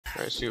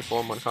Alright, so you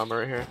full 1 combo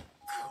right here.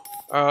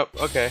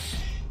 Okay.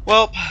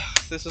 Well,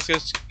 this is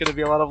just gonna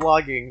be a lot of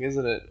vlogging,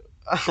 isn't it?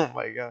 Oh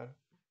my god.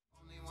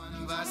 Only one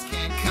of us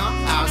can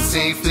come out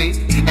safely,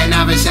 and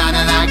I'll be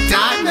shining like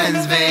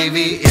diamonds,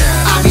 baby.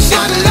 Yeah. I'll be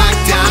shining like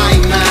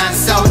diamonds,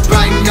 so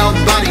bright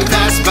nobody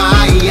pass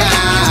by.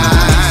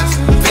 Yeah.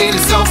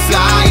 Feeling so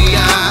fly,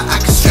 yeah. I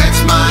can stretch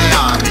my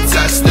arm and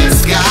touch the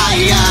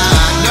sky. Yeah.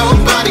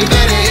 Nobody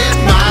better hit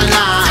my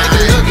line.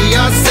 Take a look at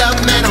yourself,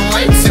 man, I'm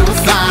way too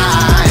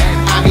fine.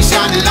 I'll be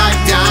shining like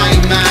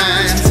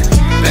diamonds.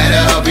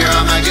 Better hope you're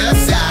on my good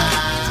side.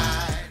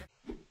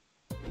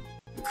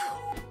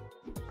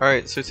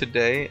 Alright, so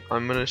today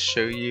I'm gonna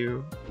show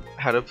you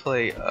how to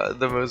play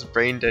the most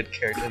brain dead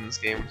character in this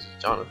game, which is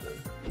Jonathan.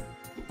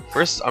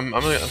 First, I'm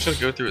just gonna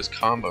go through his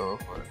combo real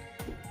quick.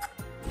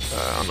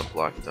 On the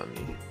block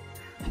dummy.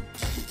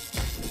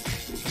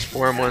 Just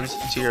 4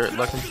 M1s to your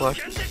left and pluck,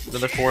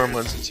 another 4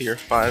 M1s to your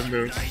 5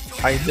 move.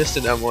 I missed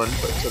an M1,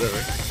 but whatever.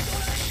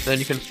 And then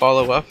you can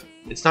follow up.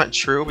 It's not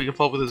true, but you can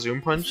follow up with a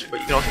zoom punch, but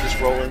you can also just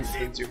roll in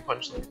and zoom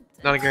punch them.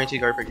 Not a guaranteed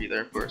guard break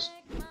either, of course.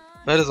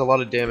 That is a lot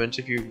of damage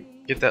if you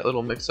get that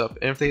little mix up.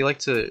 And if they like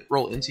to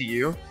roll into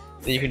you,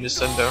 then you can just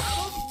send out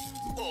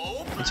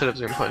instead of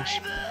zoom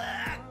punch.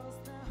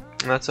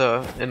 And that's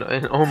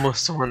an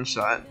almost one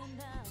shot.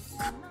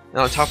 And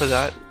on top of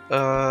that,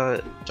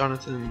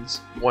 Jonathan's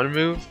 1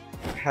 move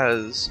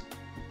has,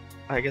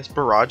 I guess,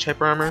 barrage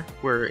hyper armor,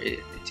 where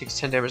it takes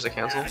 10 damage to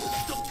cancel.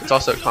 It's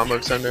also a combo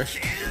extender.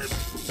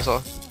 That's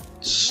a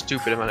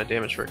stupid amount of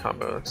damage for a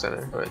combo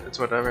extender, but it's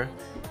whatever.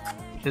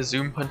 His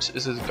zoom punch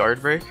is his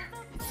guard break.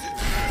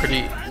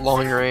 Pretty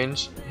long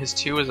range. His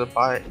 2 is a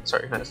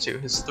sorry, not his 2.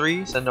 His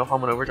 3, send no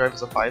Hamon Overdrive,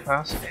 is a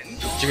bypass,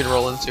 which you can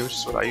roll into, which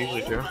is what I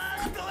usually do.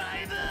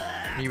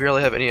 You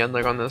rarely have any end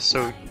leg on this,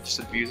 so just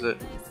abuse it.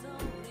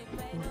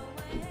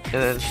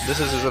 And then this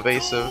is his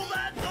evasive.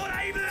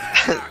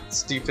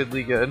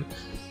 Stupidly good.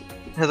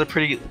 It has a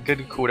pretty good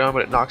cooldown,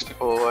 but it knocks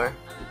people away.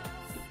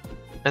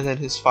 And then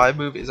his 5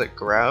 move is a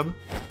grab,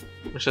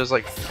 which is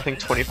like, I think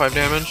 25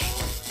 damage.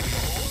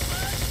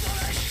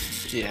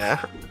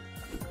 Yeah.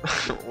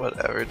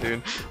 Whatever,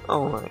 dude.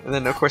 Oh my. And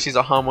then of course he's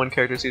a Ham1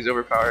 character, so he's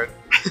overpowered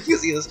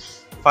because he has a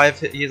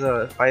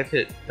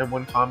 5-hit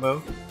M1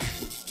 combo,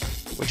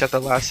 which at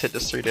the last hit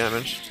does 3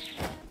 damage,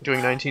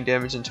 doing 19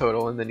 damage in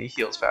total, and then he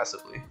heals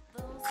passively.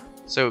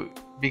 So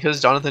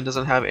because Jonathan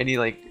doesn't have any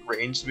like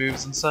ranged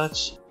moves and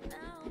such,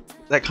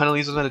 that kind of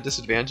leaves him at a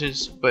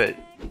disadvantage, but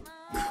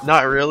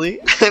not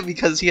really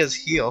because he has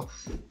heal.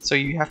 So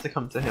you have to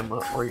come to him,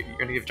 or you're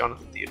gonna give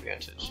Jonathan the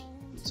advantage.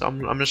 So I'm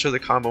gonna show the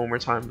combo one more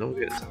time, then we'll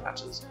get into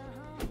matches.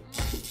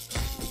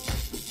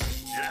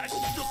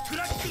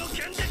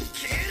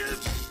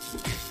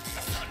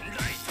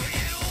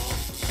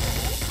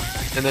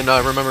 And then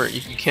remember,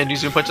 you can do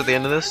zoom punch at the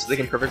end of this. They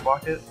can perfect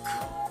block it,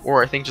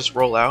 or I think just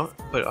roll out.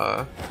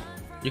 But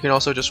you can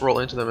also just roll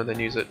into them and then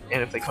use it.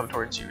 And if they come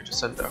towards you, just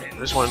send out. I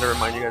just wanted to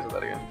remind you guys of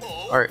that again.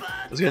 All right,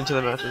 let's get into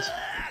the matches.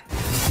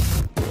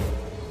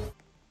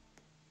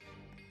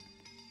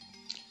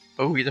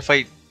 Oh, we have to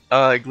fight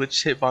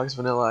Glitch Hitbox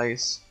Vanilla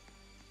Ice.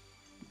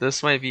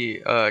 This might be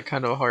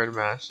kind of a hard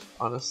match,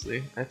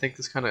 honestly. I think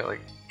this kind of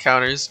like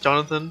counters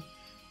Jonathan,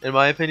 in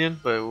my opinion,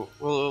 but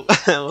we'll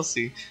we'll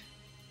see.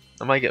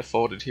 I might get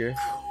folded here.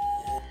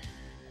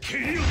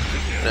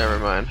 Never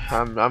mind.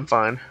 I'm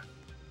fine.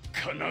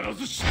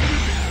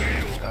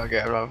 Okay,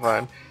 I'm not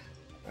fine.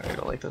 Alright, I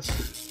don't like this.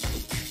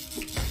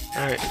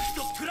 Alright.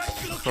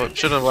 Oh,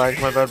 shouldn't have lagged.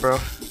 My bad, bro.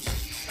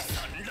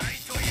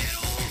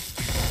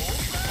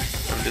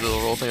 Do the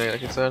little roll thing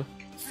like I said.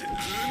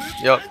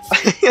 Yup.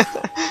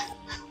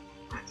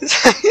 His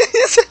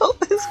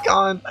health is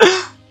gone.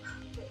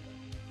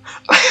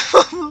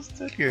 I'm almost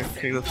dead here.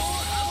 Okay, let's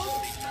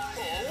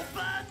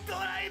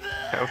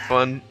have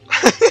fun.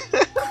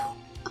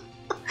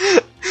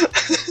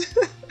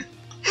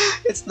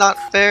 It's not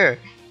fair.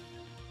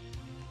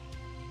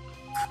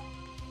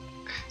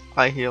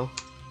 I heal.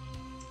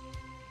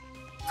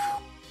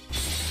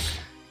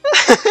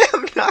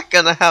 I'm not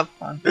gonna have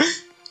fun.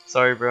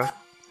 Sorry, bro.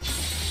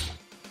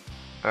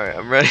 Alright,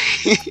 I'm ready.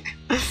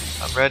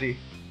 I'm ready.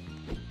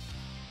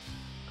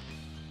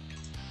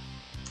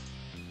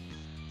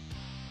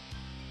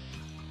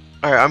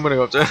 Alright, I'm gonna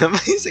go up to him.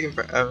 He's taking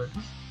forever.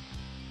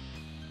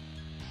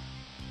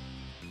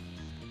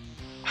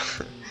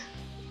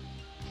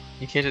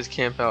 You can't just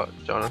camp out,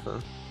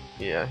 Jonathan.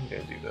 Yeah, you're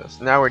gonna do this.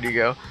 Now where do you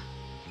go?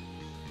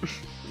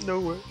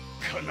 Nowhere.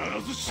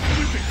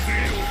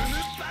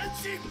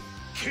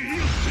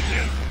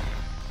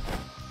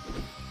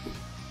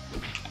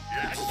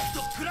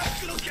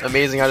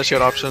 Amazing how to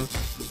shield option.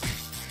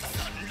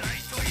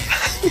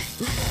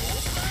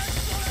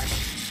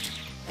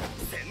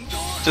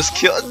 Just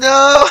kill.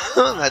 No!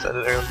 Match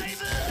ended early.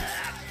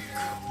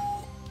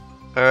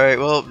 Alright,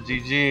 well,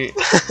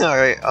 GG.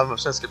 Alright, I'm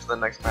just gonna skip to the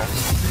next match.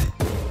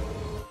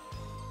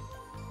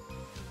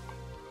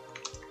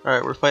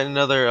 Alright, we're fighting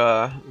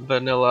another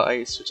Vanilla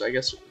Ice, which I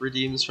guess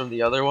redeems from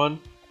the other one,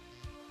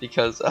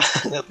 because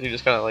he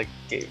just kind of like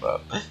gave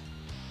up.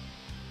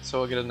 So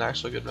we'll get an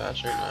actual good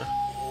match right now.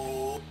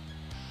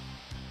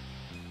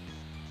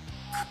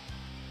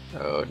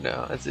 Oh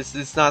no,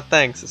 it's not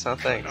thanks. It's not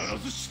thanks. Oh,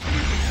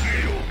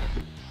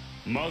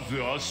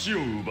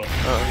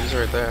 he's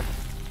right there.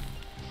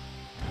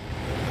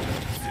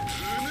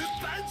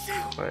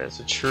 Alright, it's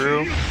a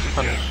true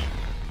punish.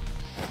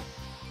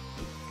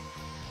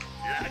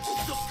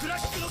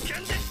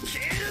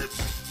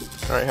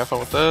 Alright, have fun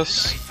with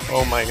this.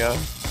 Oh my god.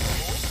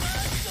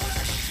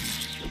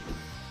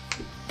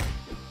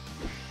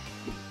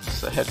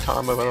 It's a head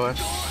combo, by the way.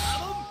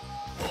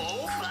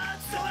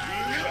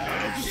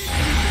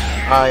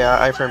 Ah,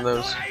 yeah, I framed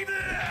those.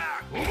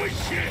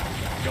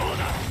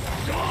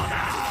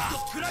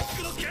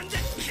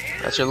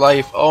 That's your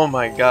life. Oh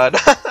my god.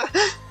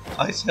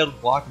 I just held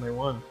block and I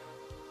won.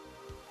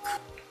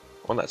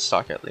 Won that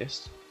stock at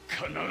least.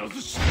 What can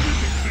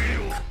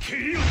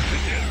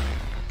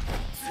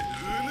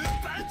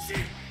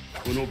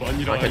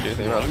I do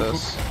anything about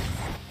this?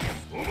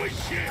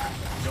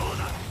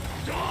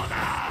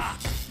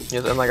 He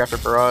has like after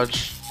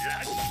barrage.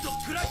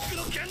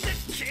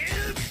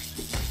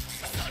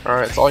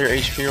 Alright, it's all your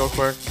HP real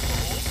quick.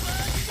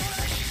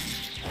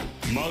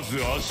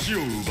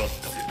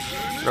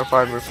 No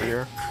 5 move for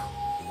you.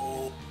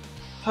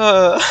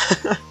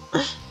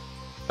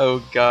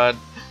 Oh god.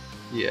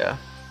 Yeah.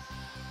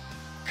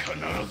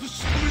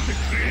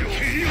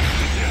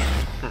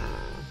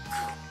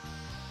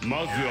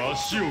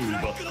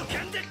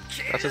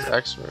 That's his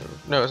X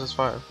move. No, it's his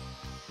 5.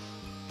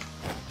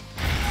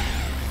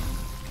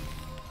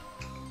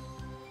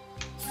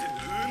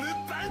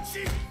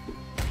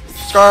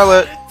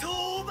 Scarlet!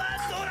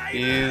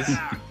 He's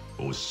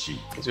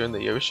doing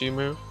the Yoshi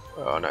move.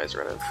 Oh, no, he's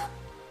running.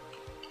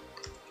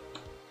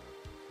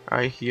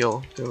 I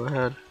heal. Go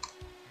ahead.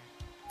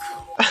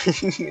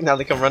 Now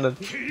they come running.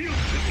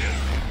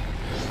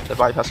 The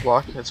bypass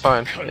block. It's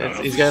fine.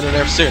 He's getting a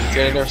nerf soon. He's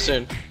getting a nerf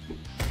soon.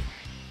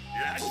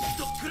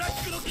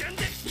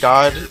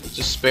 God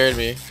just spared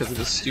me because of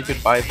this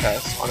stupid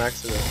bypass on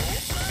accident.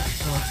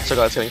 So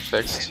glad it's getting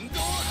fixed.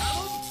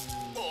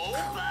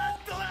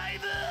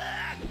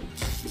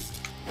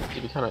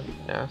 It'd be kind of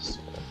nasty.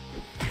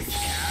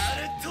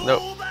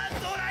 Nope.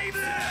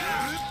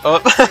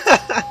 Oh!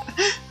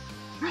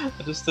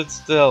 I just stood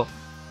still.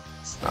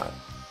 It's not.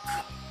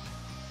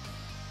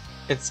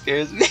 It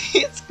scares me.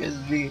 It scares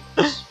me.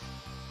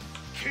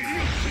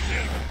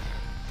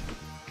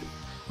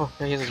 Oh,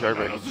 yeah, he has his guard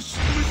break.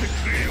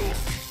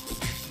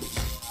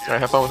 Alright,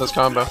 have fun with this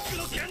combo.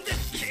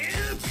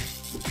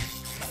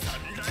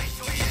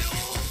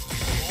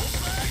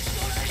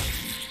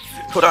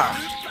 Hoda!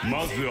 Oh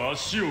my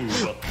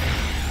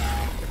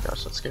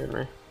gosh, that scared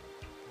me.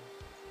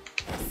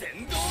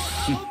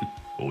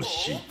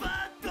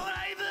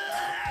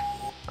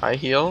 I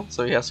heal,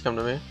 so he has to come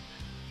to me.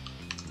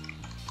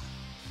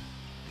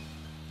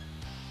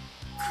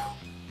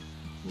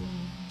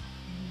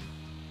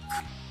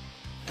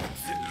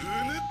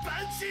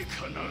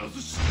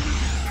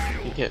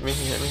 He hit me,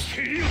 he hit me.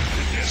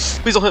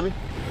 Please don't hit me!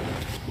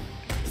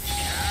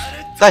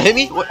 That hit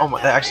me? What? Oh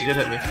my, that actually did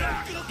hit me.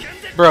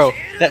 Bro,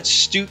 that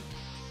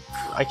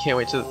I can't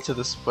wait till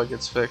this bug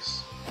gets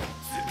fixed.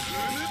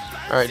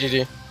 Alright,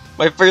 GG.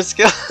 My first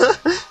skill!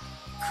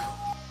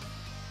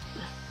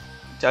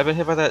 I've been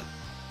hit by that.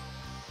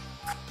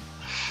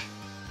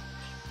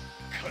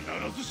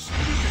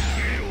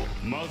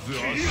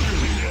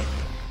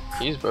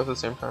 Use both at the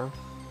same time.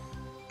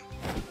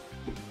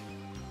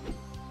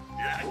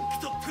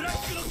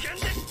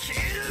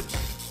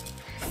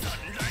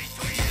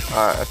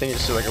 I think it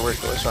just did like a weird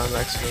glitch on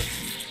accident.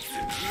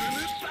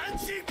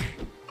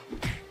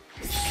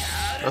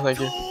 Oh, thank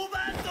you.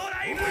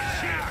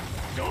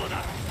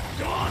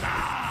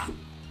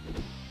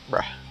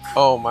 Bruh.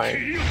 Oh my.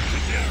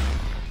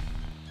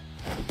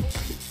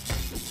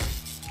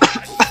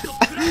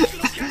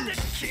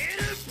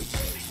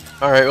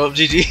 Alright, well,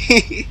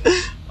 GG.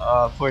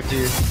 Poor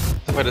dude.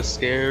 What a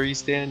scary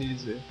stand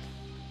user.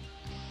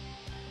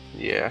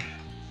 Yeah.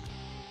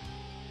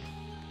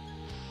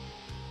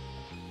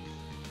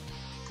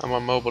 I'm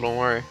on mobile, don't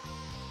worry.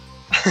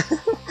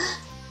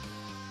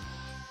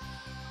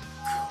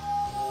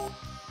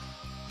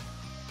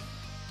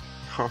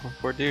 Oh,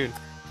 poor dude.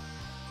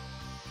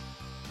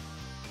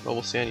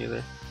 Mobile stand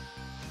user.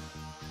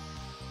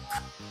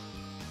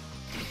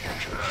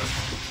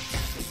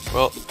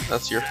 Well,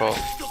 that's your fault.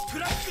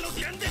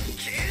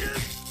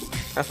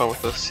 Have fun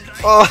with this.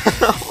 Oh,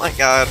 oh my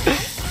god.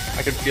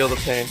 I can feel the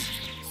pain.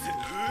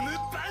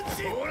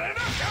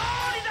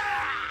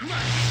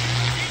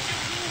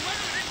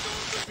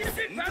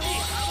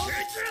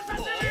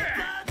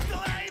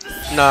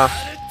 Nah.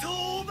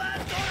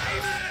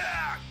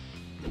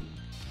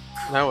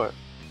 Now what?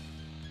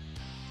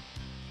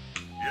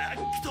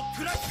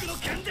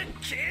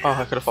 Oh,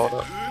 I could have followed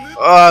up.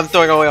 Oh, I'm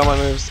throwing away all my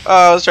moves.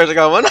 Oh, I was trying to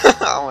go one.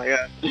 Oh my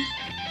god.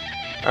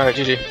 Alright,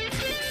 GG.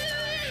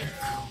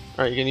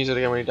 Alright, you can use it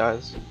again when he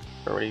dies.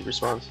 Or when he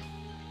respawns.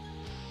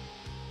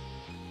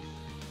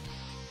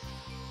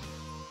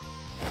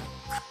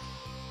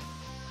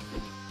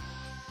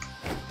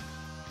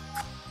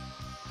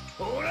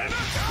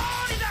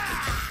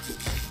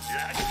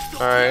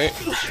 Alright.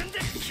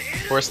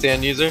 Force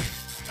stand user.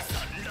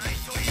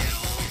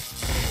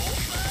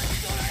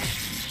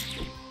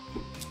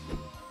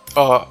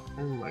 Oh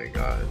my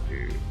god,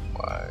 dude.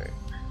 Why?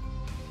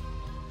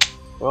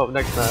 Well,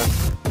 next match.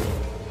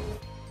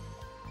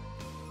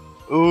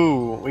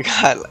 Ooh, we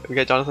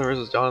got Jonathan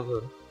versus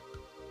Jonathan.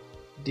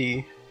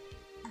 D.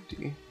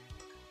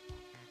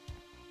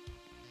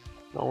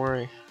 Don't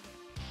worry.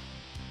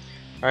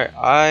 Alright,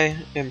 I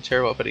am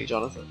terrible at putting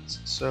Jonathan's,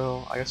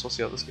 so I guess we'll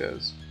see how this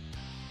goes.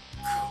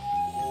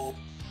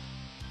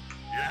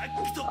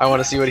 I want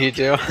to see what he'd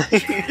do.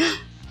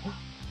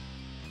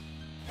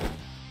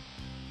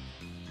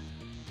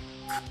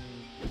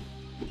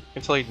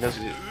 Until he knows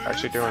what he's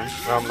actually doing.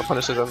 I'm gonna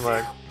punish his own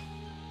leg.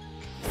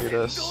 Do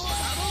this.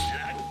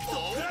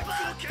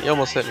 He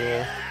almost hit me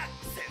there.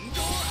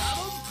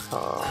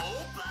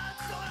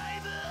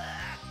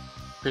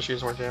 Pretty sure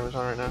he's more damage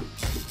on right now.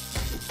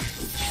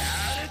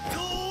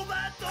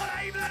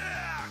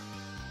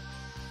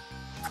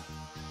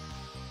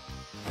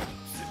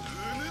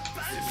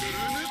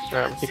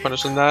 Alright, I'm gonna keep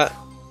punishing that.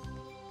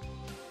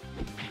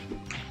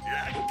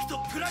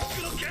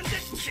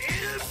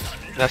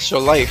 That's your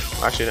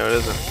life. Actually, no, it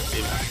isn't.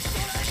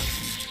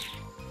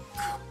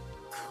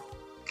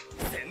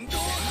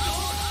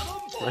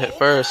 I'm gonna hit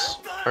first.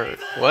 Or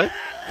what?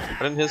 I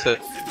didn't hit it.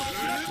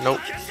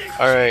 Nope.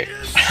 Alright.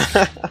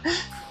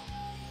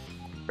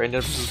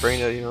 Braindead versus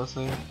Braindead, you know what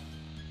I'm saying?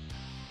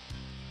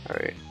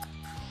 Alright.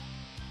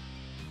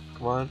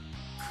 Come on.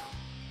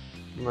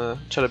 I'm gonna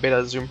try to bait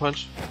out a zoom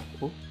punch.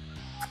 Ooh.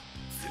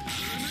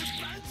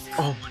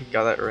 Oh my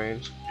god, that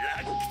range.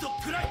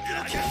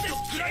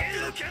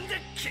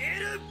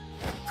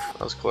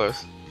 That was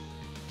close.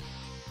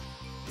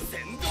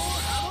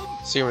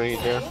 See what he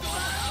do.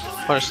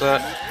 Punish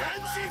that.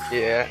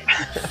 Yeah.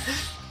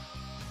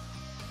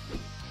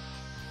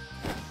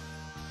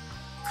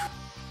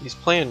 He's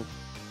playing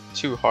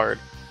too hard.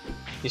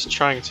 He's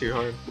trying too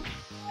hard.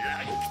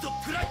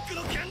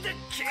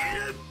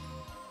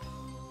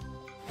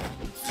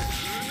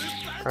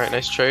 Alright,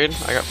 nice trade.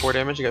 I got 4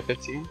 damage, you got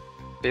 15.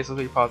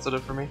 Basically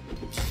positive for me.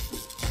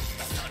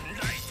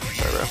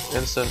 Sorry bro,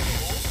 instant.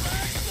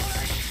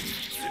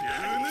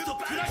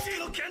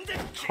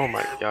 Oh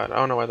my god, I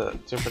don't know why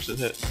that zoom punch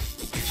didn't hit.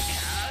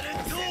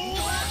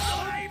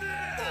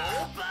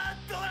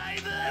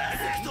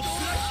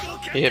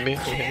 He hit me,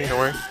 don't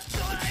worry.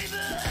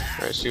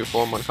 Alright, let's do a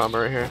full 1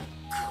 combo right here.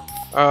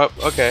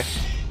 Okay.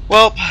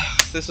 Well,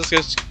 this is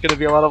just gonna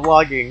be a lot of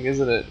logging,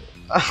 isn't it?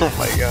 Oh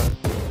my god.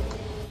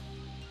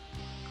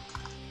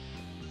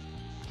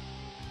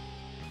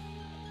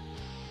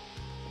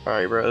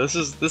 Alright bro,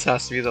 this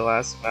has to be the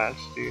last match,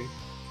 dude.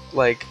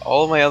 Like,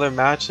 all of my other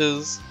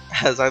matches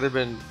has either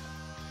been,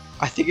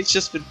 I think it's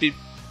just been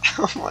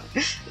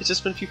it's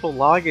just been people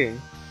logging.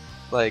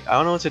 Like, I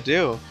don't know what to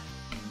do.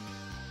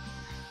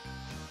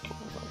 Oh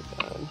my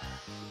god.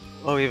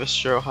 Oh, we have a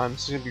Stroheim.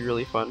 This is gonna be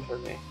really fun for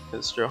me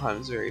because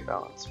Stroheim is very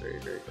balanced, very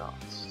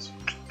balanced.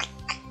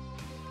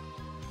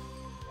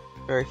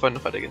 Very fun to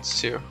fight against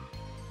too.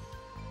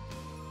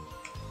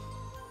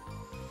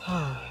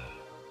 So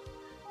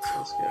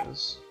this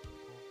goes.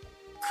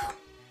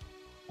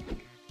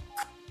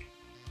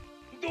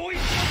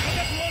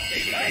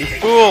 You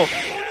fool!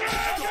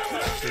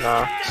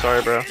 Nah,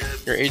 sorry bro.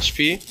 Your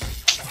HP?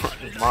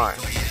 Mine.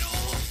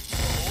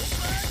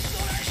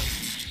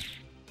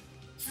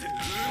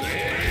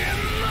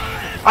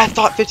 I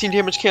thought 15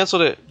 damage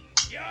cancelled it!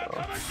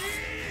 Oh,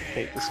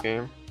 hate this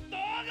game.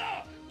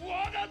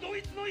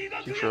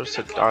 He throws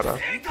to Dada.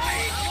 He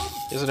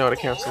doesn't know how to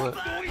cancel it.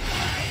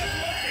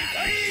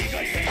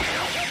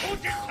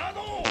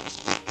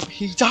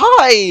 He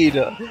died!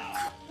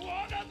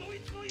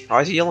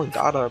 Why is he yelling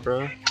Dada,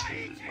 bro? Oh my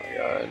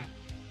god.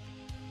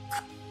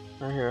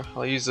 Right here,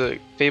 I'll use the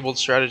fabled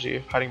strategy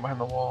of hiding behind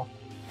the wall.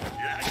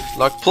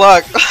 Luck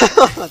pluck!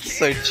 That's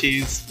so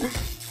cheese.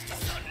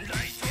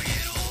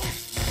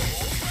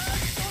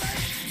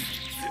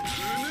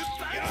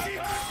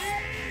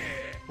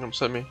 Almost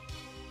hit me.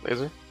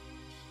 Laser.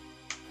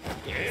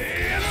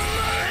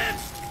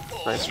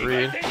 Nice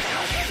read.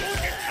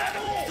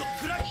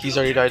 He's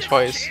already died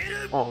twice.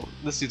 Oh,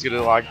 this dude's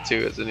gonna log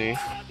too, isn't he?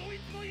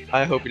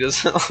 I hope he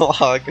doesn't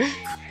log.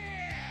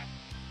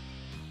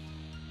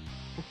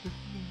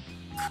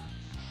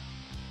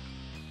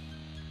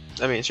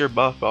 I mean, it's your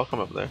buff, but I'll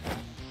come up there.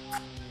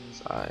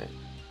 Side.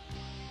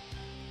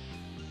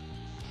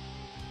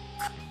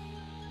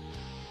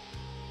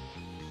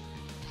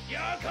 Get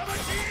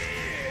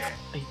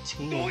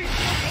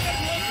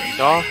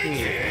off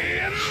me.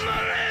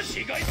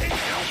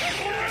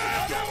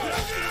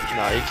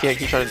 Nah, you can't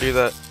keep trying to do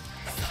that.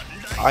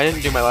 I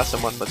didn't do my last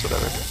one, but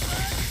whatever.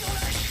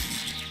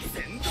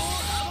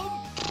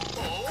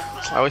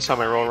 I always saw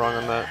my roll wrong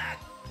on that.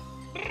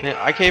 Man,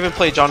 I can't even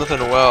play Jonathan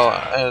well,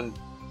 and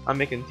I'm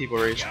making people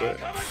rage quit.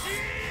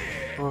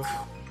 Oh.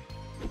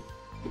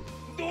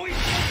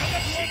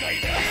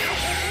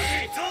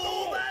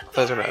 I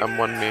thought he was gonna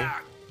M1 me.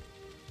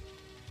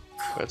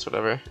 But it's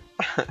whatever.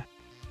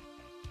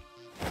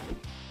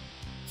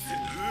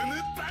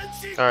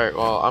 Alright,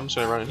 well, I'm just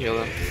gonna run and heal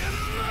them.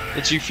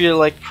 Did you feel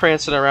like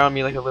prancing around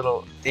me like a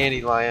little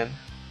dandelion?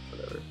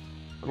 Whatever.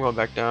 I'm going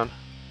back down.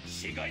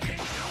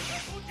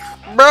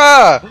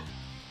 Bruh!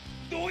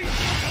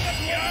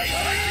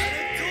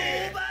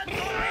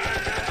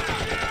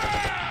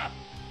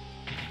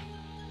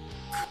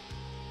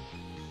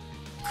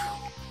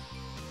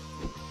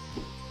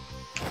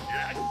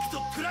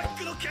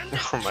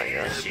 Oh my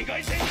god.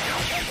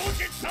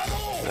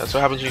 That's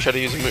what happens when you try to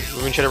use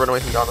when you try to run away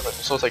from Jonathan.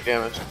 You still take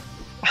damage.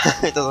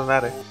 It doesn't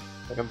matter.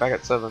 Like I'm back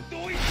at 7.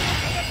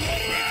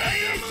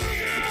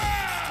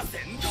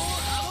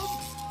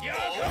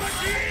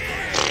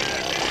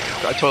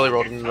 I totally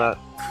rolled into that.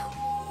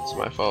 It's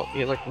my fault. He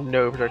has like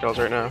no projectiles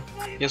right now.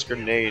 He has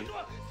grenade.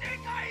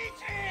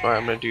 Alright,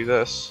 I'm gonna do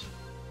this.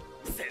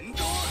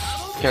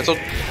 Cancelled.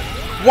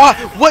 What?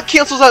 What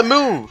cancels that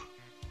move?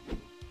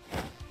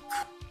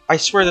 I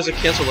swear there's a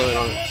cancel limit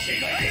on it.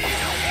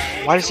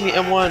 Why does he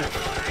M1?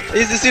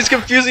 This dude's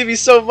confusing me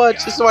so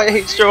much. This is why I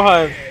hate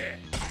Stroheim.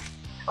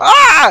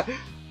 Ah!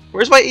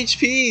 Where's my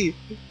HP?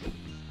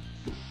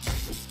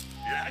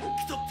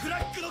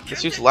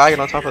 This dude's lagging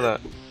on top of that.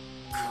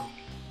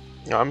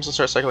 No, I'm just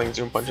gonna start cycling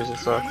zoom punches and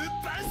stuff.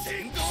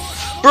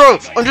 Bro,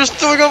 I'm just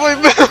throwing out my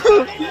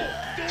move!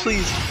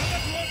 Please.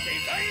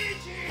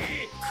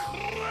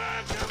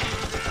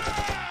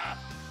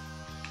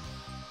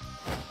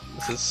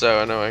 This is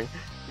so annoying.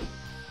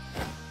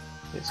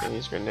 He's gonna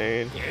use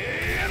grenade.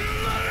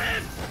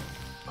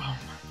 Oh my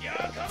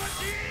god.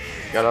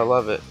 Gotta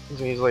love it. He's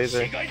gonna use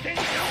laser. I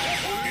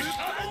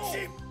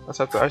just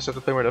have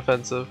to play more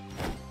defensive.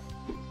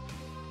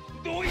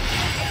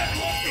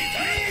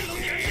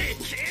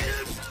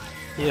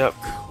 Yep.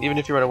 Even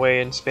if you run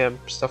away and spam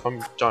stuff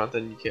on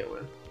Jonathan, you can't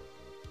win.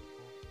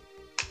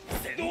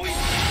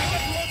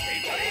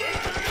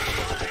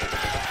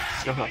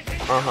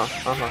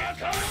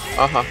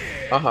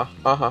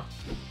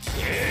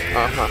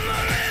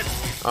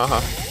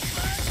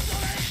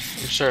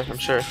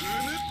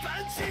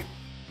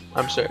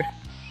 I'm sure.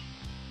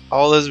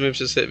 All those moves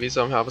just hit me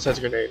somehow besides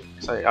grenade,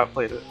 because I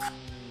outplayed it.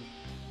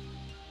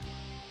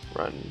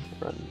 Run,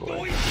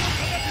 boy.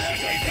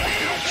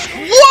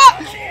 What?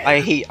 I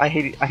hate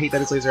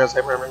that his laser has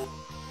hyper armor.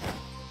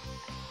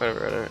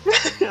 Whatever.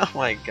 Oh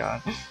my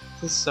god.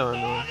 This is so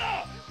annoying.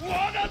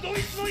 Let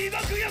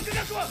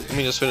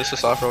me just finish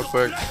this off real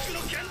quick.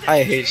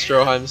 I hate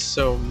Stroheim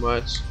so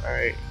much.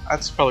 Alright,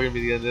 that's probably gonna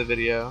be the end of the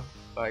video.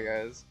 Bye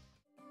guys.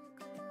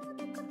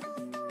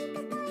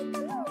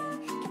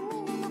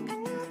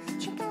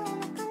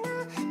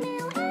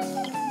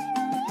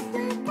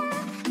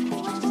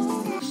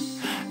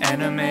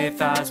 Anime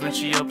thighs when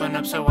she opened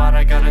up so wide,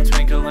 I got a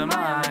twinkle in my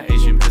eye.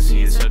 Asian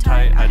pussy is so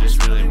tight, I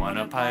just really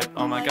wanna pipe.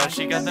 Oh my god,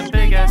 she got them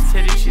big ass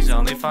titties, she's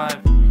only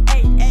 5.